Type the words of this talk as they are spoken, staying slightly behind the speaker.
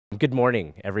Good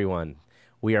morning, everyone.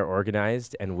 We are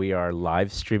organized and we are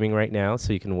live streaming right now,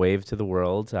 so you can wave to the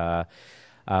world.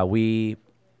 We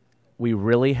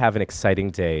really have an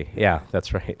exciting day. Yeah,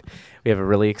 that's right. We have a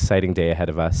really exciting day ahead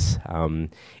of us.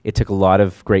 It took a lot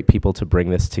of great people to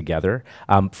bring this together.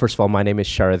 First of all, my name is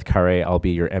Sharad Kare. I'll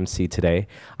be your MC today.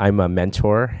 I'm a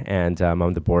mentor and I'm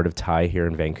on the board of TyE here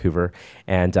in Vancouver.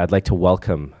 And I'd like to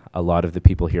welcome a lot of the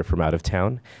people here from out of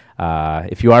town.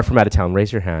 If you are from out of town,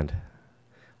 raise your hand.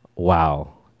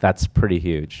 Wow, that's pretty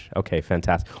huge. Okay,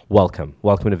 fantastic. Welcome.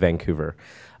 Welcome to Vancouver.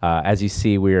 As you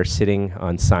see, we are sitting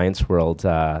on Science World,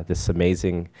 this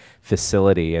amazing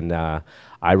facility. And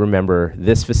I remember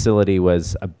this facility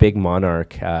was a big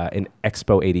monarch in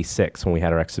Expo 86 when we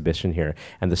had our exhibition here.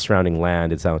 And the surrounding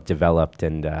land is now developed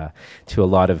and to a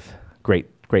lot of great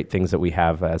things that we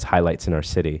have as highlights in our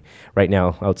city. Right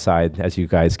now, outside, as you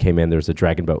guys came in, there's a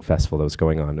Dragon Boat Festival that was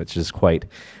going on, which is quite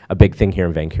a big thing here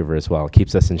in Vancouver as well. It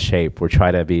keeps us in shape. We're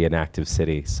trying to be an active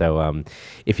city. So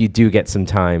if you do get some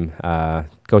time,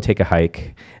 go take a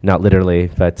hike. Not literally,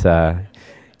 but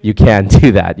you can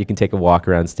do that. You can take a walk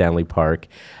around Stanley Park.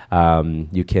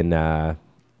 You can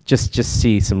just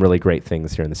see some really great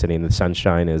things here in the city, and the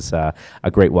sunshine is a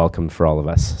great welcome for all of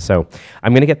us. So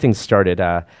I'm going to get things started.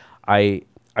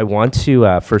 I want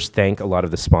to first thank a lot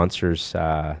of the sponsors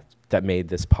that made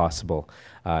this possible,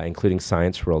 including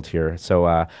Science World here. So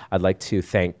I'd like to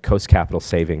thank Coast Capital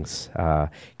Savings,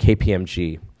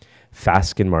 KPMG,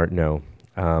 Fasken Martineau,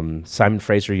 Simon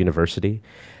Fraser University,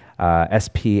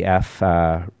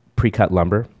 SPF Precut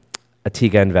Lumber,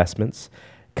 Atiga Investments,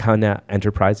 Kana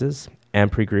Enterprises,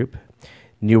 Ampre Group,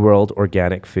 New World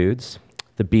Organic Foods,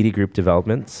 the Beatty Group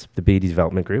Developments, the Beatty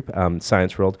Development Group,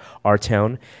 Science World, Our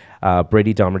Town,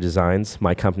 Brady Dahmer Designs,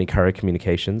 my company, Kara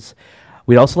Communications.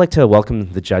 We'd also like to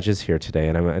welcome the judges here today,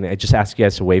 and I just ask you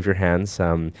guys to wave your hands.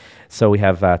 So we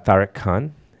have Tariq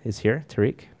Khan is here.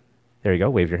 Tariq, there you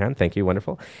go, wave your hand, thank you,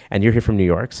 wonderful. And you're here from New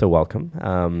York, so welcome.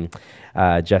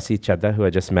 Jesse Chadda, who I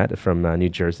just met from New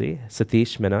Jersey.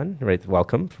 Satish Menon, right,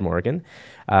 welcome, from Oregon.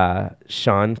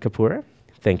 Sean Kapoor,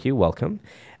 thank you, welcome.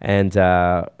 And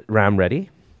Ram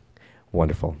Reddy,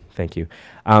 wonderful, thank you.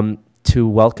 To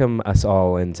welcome us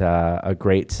all, and a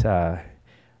great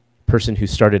person who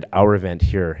started our event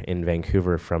here in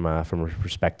Vancouver from a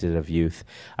perspective of youth,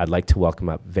 I'd like to welcome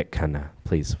up Vic Khanna.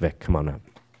 Please, Vic, come on up.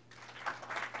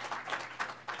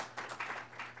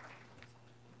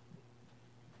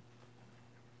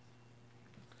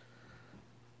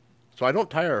 So I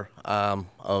don't tire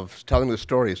of telling the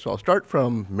story, so I'll start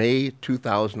from May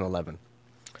 2011.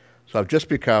 So I've just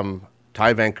become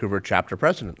TyE Vancouver chapter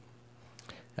president.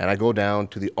 And I go down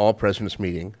to the All Presidents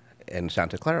meeting in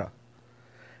Santa Clara.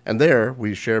 And there,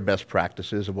 we share best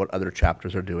practices of what other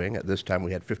chapters are doing. At this time,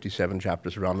 we had 57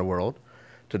 chapters around the world.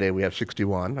 Today, we have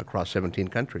 61 across 17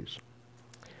 countries.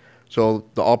 So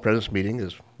the All Presidents meeting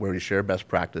is where you share best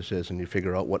practices and you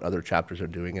figure out what other chapters are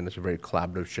doing, and it's a very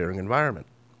collaborative sharing environment.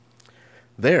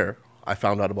 There, I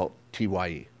found out about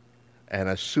TyE. And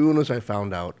as soon as I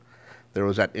found out, there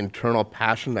was that internal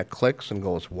passion that clicks and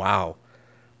goes, wow,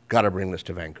 got to bring this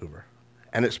to Vancouver.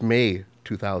 And it's May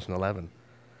 2011.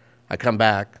 I come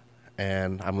back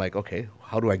and I'm like, okay,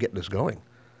 how do I get this going?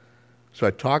 So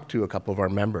I talked to a couple of our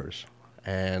members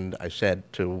and I said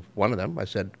to one of them, I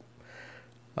said,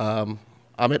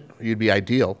 Amit, you'd be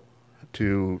ideal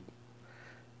to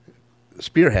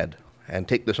spearhead and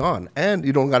take this on. And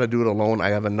you don't got to do it alone. I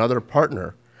have another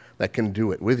partner that can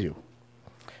do it with you.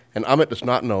 And Amit does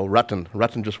not know Ratan.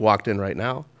 Ratan just walked in right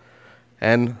now.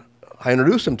 And I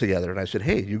introduced them together, and I said,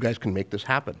 hey, you guys can make this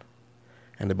happen.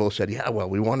 And they both said, yeah, well,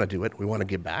 we want to do it. We want to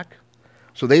give back.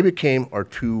 So they became our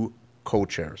two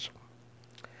co-chairs.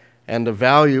 And the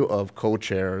value of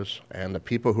co-chairs and the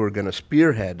people who are going to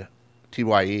spearhead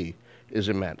TyE is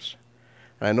immense.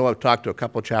 And I know I've talked to a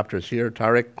couple chapters here.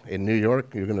 Tariq, in New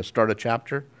York, you're going to start a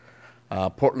chapter.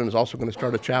 Portland is also going to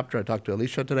start a chapter. I talked to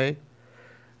Alicia today.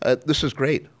 This is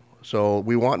great. So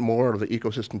we want more of the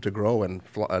ecosystem to grow and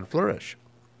flourish.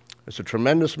 It's a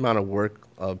tremendous amount of work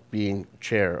of being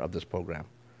chair of this program.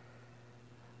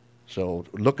 So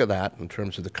look at that in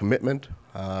terms of the commitment.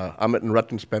 Amit and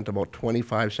Ratan spent about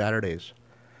 25 Saturdays,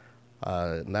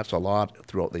 and that's a lot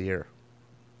throughout the year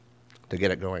to get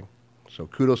it going. So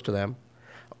kudos to them.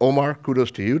 Omar,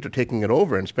 kudos to you to taking it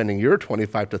over and spending your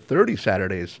 25 to 30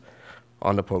 Saturdays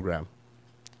on the program.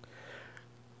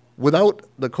 Without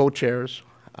the co-chairs,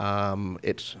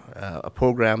 it's a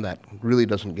program that really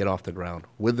doesn't get off the ground.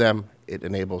 With them, it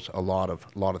enables a lot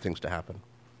of things to happen.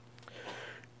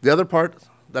 The other part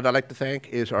that I'd like to thank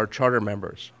is our charter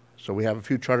members. So we have a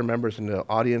few charter members in the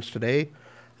audience today.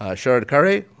 Sharad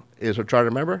Kare is a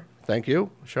charter member. Thank you,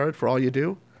 Sharad, for all you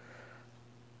do.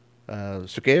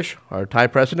 Sukesh, our TyE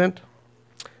president,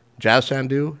 Jazz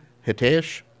Sandhu,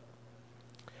 Hitesh,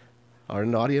 are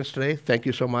in the audience today. Thank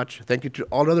you so much. Thank you to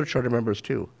all other charter members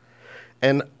too.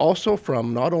 And also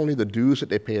from not only the dues that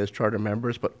they pay as charter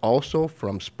members, but also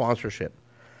from sponsorship.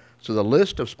 So the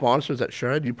list of sponsors that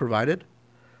Sharad, you provided,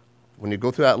 when you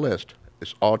go through that list,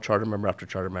 it's all charter member after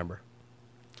charter member.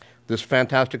 This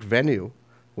fantastic venue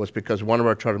was because one of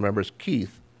our charter members,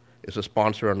 Keith, is a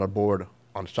sponsor on the board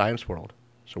on Science World.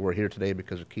 So we're here today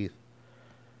because of Keith.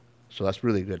 So that's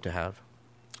really good to have.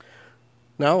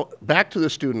 Now, back to the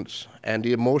students and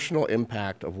the emotional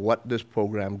impact of what this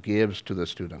program gives to the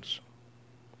students.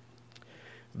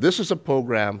 This is a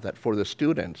program that for the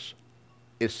students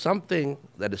is something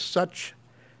that is such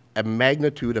a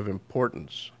magnitude of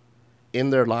importance in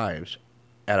their lives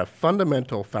at a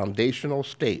fundamental foundational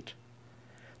state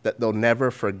that they'll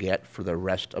never forget for the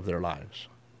rest of their lives.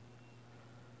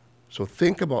 So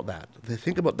think about that.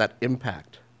 Think about that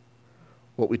impact.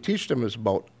 What we teach them is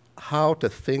about how to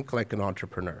think like an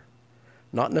entrepreneur,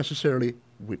 not necessarily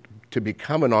to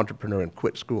become an entrepreneur and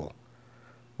quit school.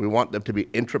 We want them to be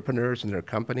entrepreneurs in their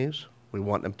companies. We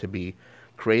want them to be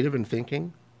creative in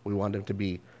thinking. We want them to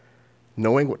be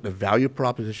knowing what the value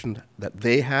proposition that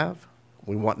they have.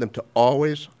 We want them to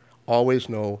always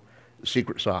know the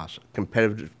secret sauce,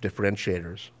 competitive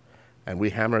differentiators. And we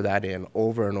hammer that in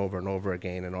over and over and over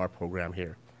again in our program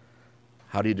here.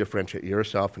 How do you differentiate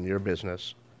yourself and your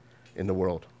business in the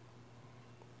world?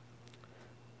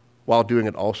 While doing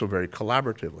it also very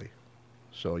collaboratively.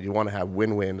 So you want to have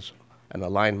win-wins and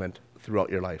alignment throughout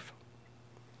your life.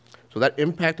 So that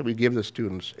impact that we give the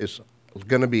students is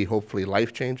going to be hopefully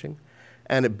life-changing,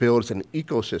 and it builds an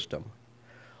ecosystem.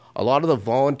 A lot of the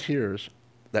volunteers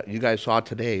that you guys saw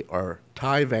today are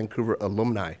TyE Vancouver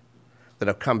alumni that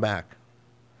have come back.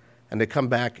 And they come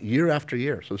back year after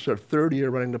year. So it's their third year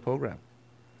running the program.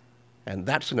 And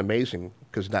that's an amazing,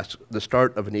 because that's the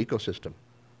start of an ecosystem.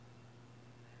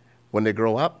 When they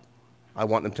grow up, I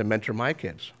want them to mentor my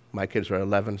kids. My kids are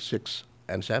 11, 6,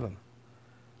 and 7.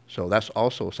 So that's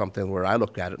also something where I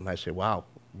look at it and I say, wow,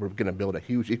 we're going to build a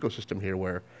huge ecosystem here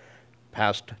where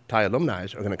past TyE alumni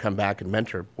are going to come back and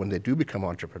mentor when they do become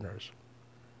entrepreneurs.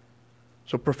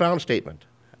 So profound statement,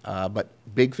 but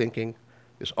big thinking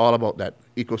is all about that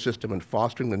ecosystem and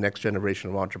fostering the next generation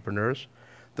of entrepreneurs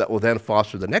that will then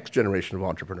foster the next generation of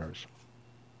entrepreneurs.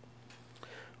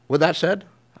 With that said,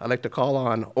 I'd like to call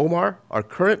on Omar, our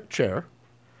current chair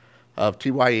of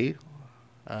TyE.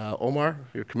 Omar,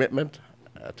 your commitment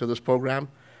to this program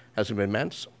has been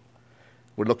immense.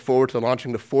 We look forward to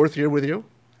launching the 4th year with you.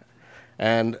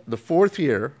 And the 4th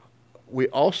year, we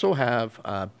also have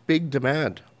a big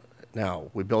demand now.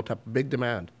 We built up big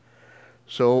demand.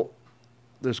 So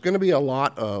there's going to be a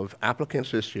lot of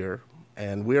applicants this year,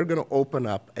 and we're going to open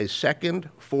up a second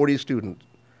 40-student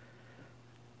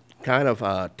kind of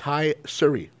TyE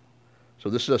Surrey. So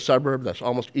this is a suburb that's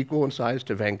almost equal in size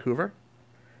to Vancouver,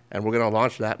 and we're going to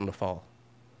launch that in the fall.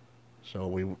 So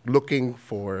we're looking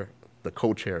for the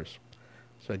co-chairs.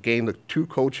 So again, the 2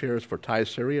 co-chairs for TyE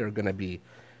Surrey are going to be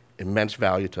immense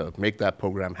value to make that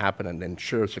program happen and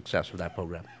ensure success of that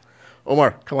program.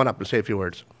 Omar, come on up and say a few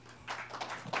words.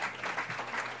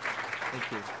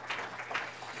 Thank you.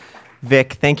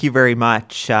 Vic, thank you very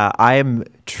much. I am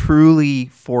truly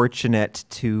fortunate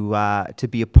to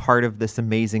be a part of this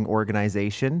amazing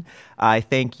organization. I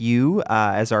thank you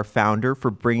as our founder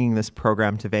for bringing this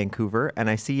program to Vancouver.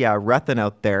 And I see Ratan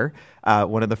out there,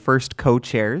 one of the first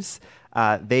co-chairs.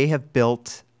 They have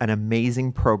built an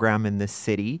amazing program in this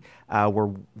city.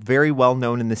 We're very well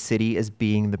known in the city as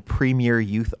being the premier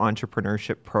youth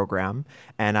entrepreneurship program,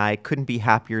 and I couldn't be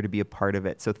happier to be a part of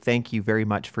it. So thank you very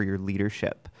much for your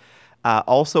leadership.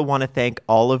 Also want to thank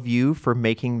all of you for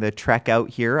making the trek out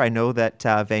here. I know that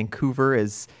Vancouver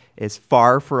is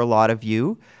far for a lot of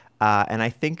you, and I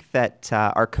think that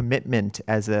our commitment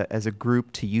as a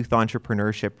group to youth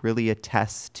entrepreneurship really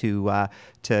attests to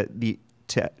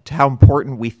how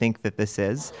important we think that this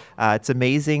is. It's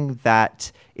amazing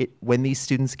that when these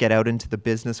students get out into the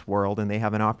business world and they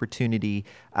have an opportunity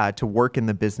to work in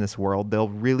the business world, they'll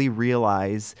really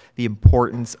realize the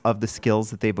importance of the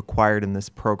skills that they've acquired in this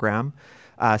program.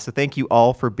 So thank you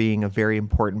all for being a very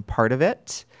important part of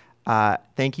it.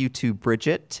 Thank you to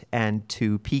Bridget and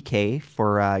to PK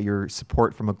for your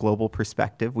support from a global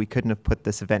perspective. We couldn't have put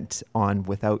this event on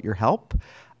without your help.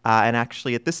 And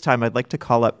actually, at this time, I'd like to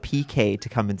call up PK to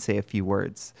come and say a few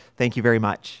words. Thank you very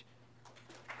much.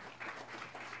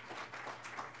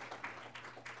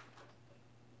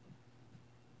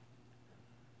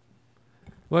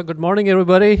 Well, good morning,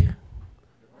 everybody.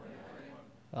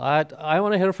 I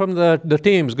want to hear from the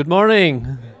teams. Good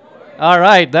morning. All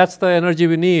right, that's the energy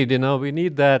we need. We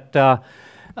need that.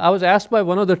 I was asked by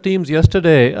one of the teams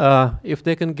yesterday if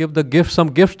they can give some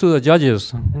gifts to the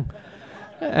judges,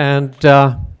 and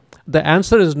the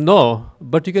answer is no.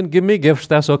 But you can give me gifts.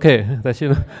 That's okay.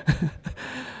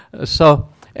 So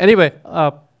anyway,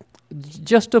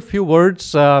 just a few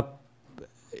words. Of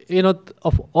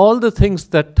all the things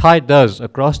that TyE does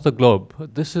across the globe,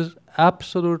 this is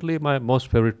absolutely my most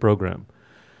favorite program,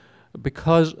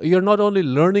 because you're not only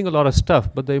learning a lot of stuff,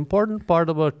 but the important part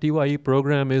about TyE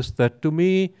program is that, to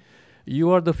me,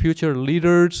 you are the future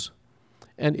leaders,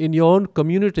 and in your own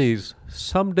communities,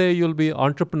 someday you'll be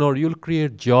entrepreneur, you'll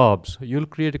create jobs, you'll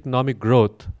create economic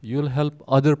growth, you'll help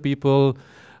other people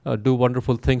do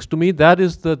wonderful things. To me, that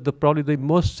is probably the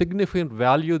most significant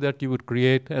value that you would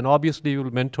create, and obviously you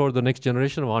will mentor the next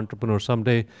generation of entrepreneurs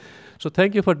someday. So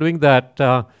thank you for doing that.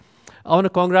 I want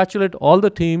to congratulate all the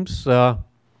teams.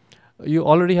 You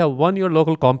already have won your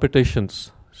local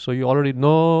competitions, so you already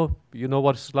know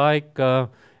what it's like,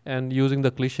 and using the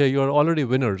cliche, you're already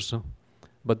winners.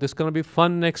 But this is going to be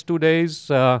fun next 2 days,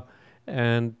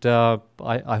 and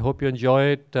I hope you enjoy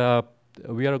it.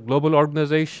 We are a global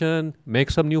organization.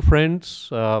 Make some new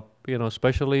friends,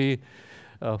 especially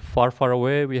far, far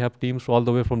away. We have teams all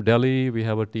the way from Delhi. We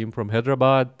have a team from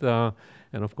Hyderabad,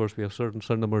 and of course, we have certain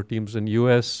number of teams in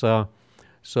US.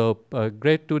 So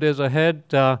great 2 days ahead.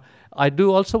 I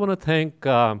do also want to thank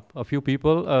a few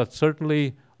people,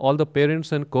 certainly all the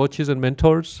parents and coaches and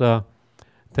mentors.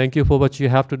 Thank you for what you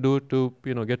have to do to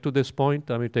get to this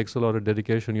point. I mean, it takes a lot of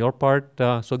dedication on your part.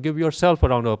 So give yourself a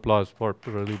round of applause for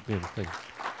really thanks.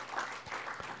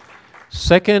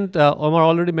 Second, Omar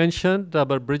already mentioned,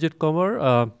 but Bridget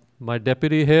Comer, my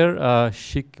deputy here,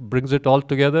 she brings it all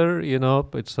together.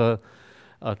 It's an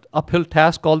uphill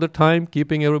task all the time,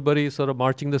 keeping everybody sort of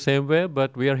marching the same way,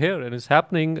 but we are here and it's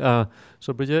happening.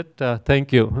 So Bridget,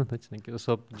 thank you. Thank you.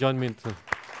 So join me.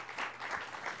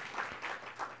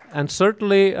 And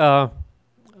certainly,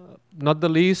 not the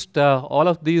least, all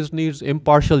of these needs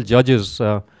impartial judges.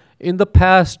 In the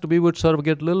past, we would sort of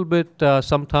get a little bit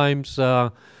sometimes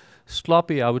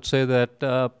sloppy, I would say that,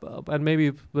 and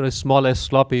maybe very small as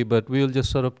sloppy, but we'll just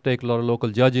sort of take a lot of local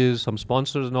judges, some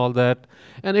sponsors and all that,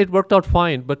 and it worked out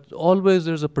fine. But always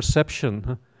there's a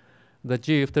perception that,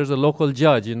 gee, if there's a local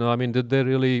judge, did they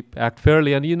really act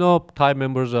fairly? And TyE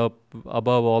members are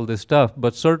above all this stuff,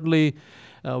 but certainly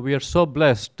we are so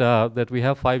blessed that we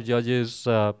have 5 judges,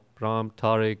 Ram,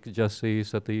 Tariq, Jesse,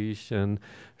 Satish, and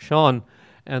Sean,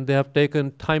 and they have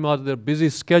taken time out of their busy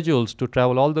schedules to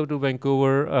travel all the way to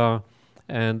Vancouver,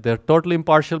 and they're totally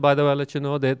impartial, by the way. I'll let you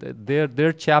know that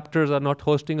their chapters are not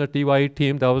hosting a TyE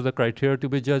team. That was the criteria to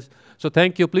be judged. So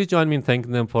thank you. Please join me in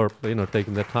thanking them for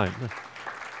taking their time.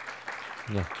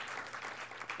 Yeah.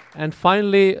 And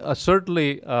finally,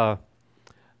 certainly,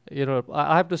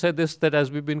 I have to say this, that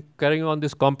as we've been carrying on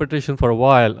this competition for a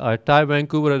while, TyE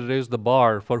Vancouver has raised the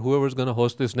bar for whoever's going to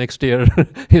host this next year.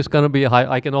 It's going to be high.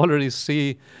 I can already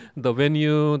see the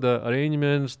venue, the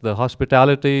arrangements, the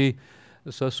hospitality.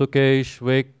 So Sukesh,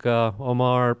 Vic,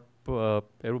 Omar,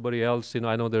 everybody else,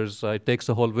 I know it takes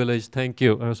a whole village. Thank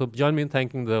you. So join me in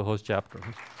thanking the host chapter.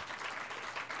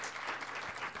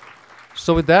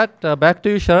 So with that, back to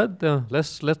you, Sharad.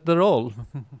 Let's let the roll.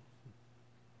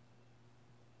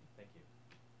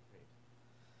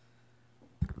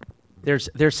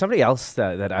 There's somebody else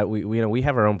that we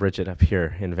have our own Bridget up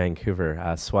here in Vancouver.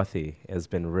 Swathi has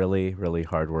been really, really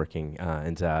hardworking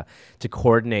and to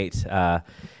coordinate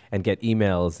and get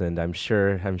emails. And I'm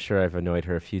sure I've annoyed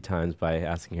her a few times by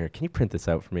asking her, "Can you print this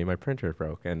out for me? My printer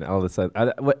broke." And all this.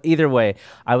 Either way,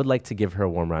 I would like to give her a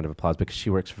warm round of applause because she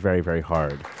works very, very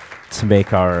hard to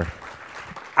make our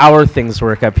things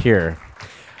work up here.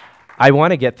 I want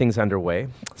to get things underway,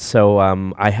 so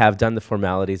I have done the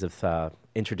formalities of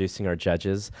introducing our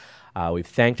judges. We've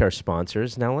thanked our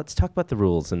sponsors. Now let's talk about the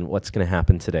rules and what's going to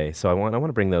happen today. So I want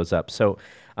to bring those up. So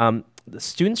the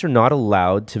students are not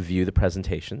allowed to view the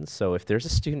presentations. So if there's a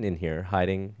student in here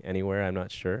hiding anywhere, I'm not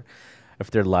sure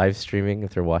if they're live streaming,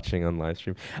 if they're watching on live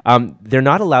stream, they're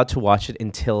not allowed to watch it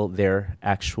until their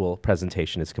actual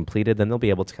presentation is completed. Then they'll be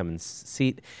able to come and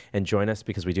seat and join us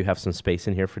because we do have some space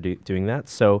in here for doing that.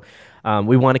 So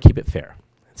we want to keep it fair.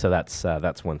 So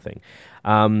that's one thing.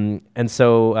 And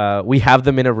so we have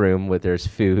them in a room where there's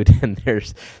food and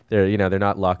they're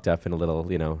not locked up in a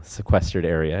little sequestered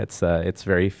area. It's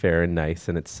very fair and nice,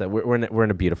 and we're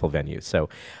in a beautiful venue. So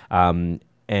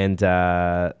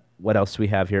what else do we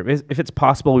have here? If it's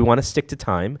possible, we want to stick to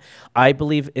time. I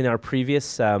believe in our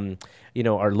previous, our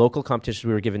local competitions,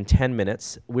 we were given 10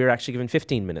 minutes. We were actually given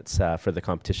 15 minutes for the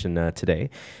competition today.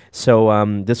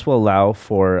 So this will allow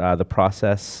for the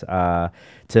process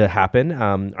to happen.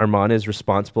 Armand is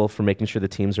responsible for making sure the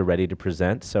teams are ready to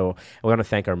present. So I want to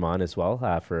thank Armand as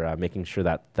well for making sure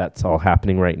that that's all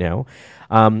happening right now.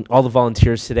 All the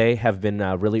volunteers today have been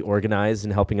really organized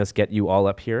in helping us get you all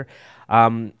up here.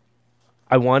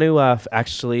 I want to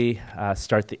actually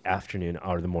start the afternoon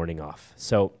or the morning off.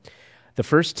 So the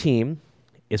first team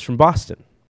is from Boston.